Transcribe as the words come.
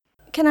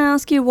Can I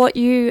ask you what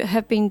you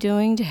have been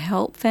doing to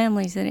help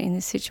families that are in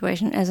this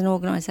situation as an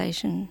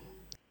organisation?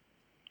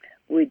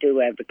 We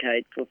do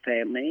advocate for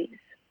families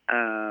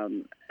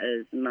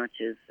as much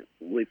as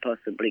we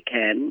possibly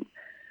can.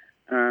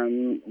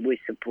 We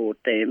support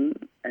them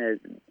as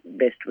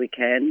best we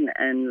can,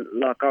 and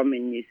like I'm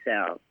in New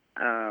South,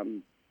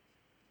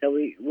 so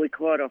we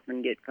quite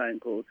often get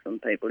phone calls from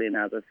people in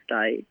other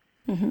states,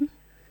 Mm-hmm.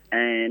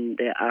 and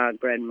there are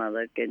grandmother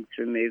against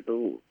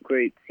removal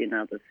groups in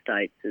other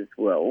states as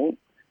well.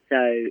 So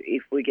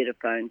if we get a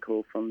phone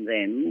call from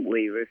them,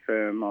 we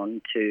refer them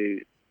on to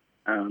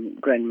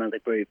grandmother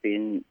group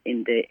in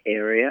their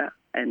area,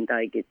 and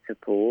they get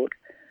support.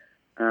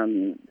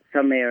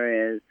 Some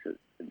areas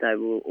they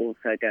will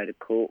also go to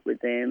court with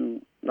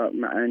them. Like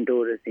my own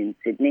daughter's in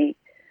Sydney.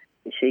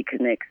 She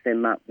connects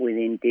them up with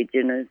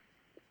Indigenous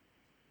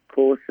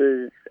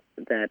courses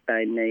that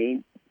they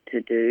need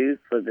to do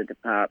for the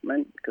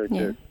department,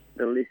 because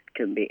the list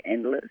can be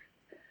endless.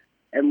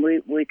 And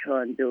we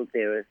try and build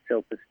their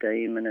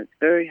self-esteem, and it's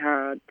very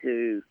hard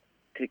to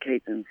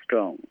keep them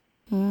strong.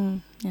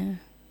 Yeah.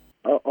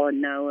 I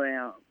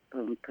know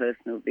from a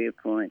personal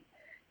viewpoint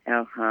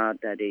how hard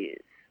that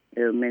is.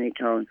 There were many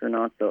times when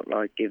I felt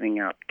like giving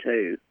up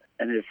too,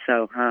 and it's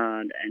so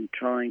hard, and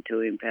trying to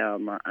empower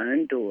my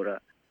own daughter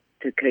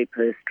to keep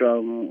her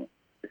strong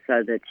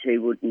so that she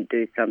wouldn't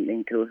do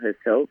something to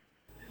herself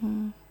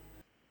and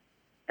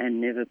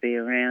never be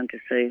around to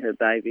see her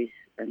babies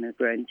and her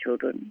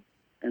grandchildren.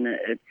 And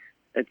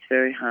it's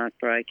very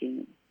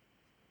heartbreaking,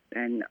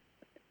 and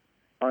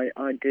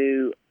I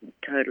do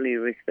totally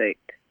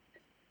respect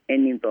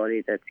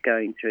anybody that's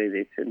going through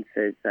this and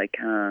says they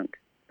can't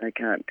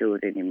do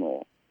it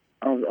anymore.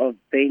 I've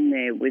been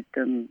there with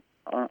them.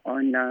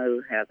 I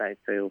know how they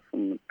feel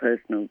from a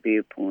personal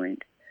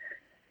viewpoint,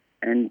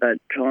 but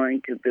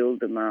trying to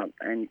build them up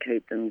and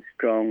keep them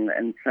strong.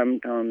 And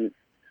sometimes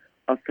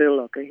I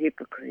feel like a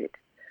hypocrite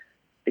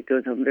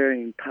because I'm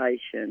very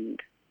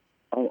impatient.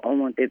 I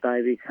want their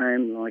babies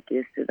home like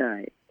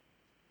yesterday,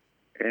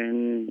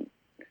 and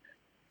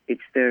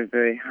it's very,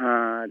 very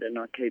hard. And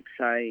I keep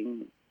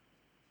saying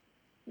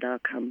they'll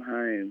come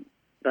home,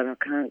 but I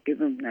can't give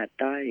them that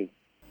day.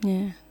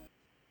 Yeah.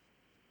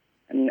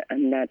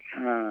 And that's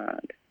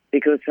hard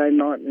because they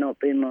might not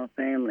be my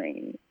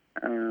family.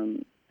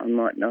 I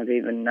might not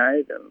even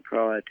know them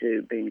prior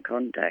to being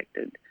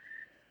contacted,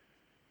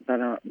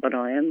 but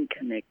I am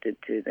connected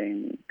to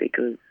them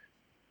because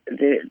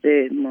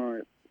they're my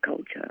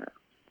culture.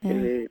 Yeah.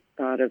 They're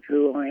part of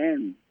who I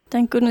am.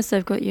 Thank goodness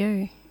they've got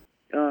you.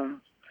 Oh,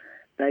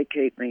 they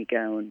keep me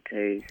going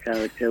too, so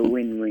it's a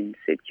win-win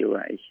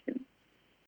situation.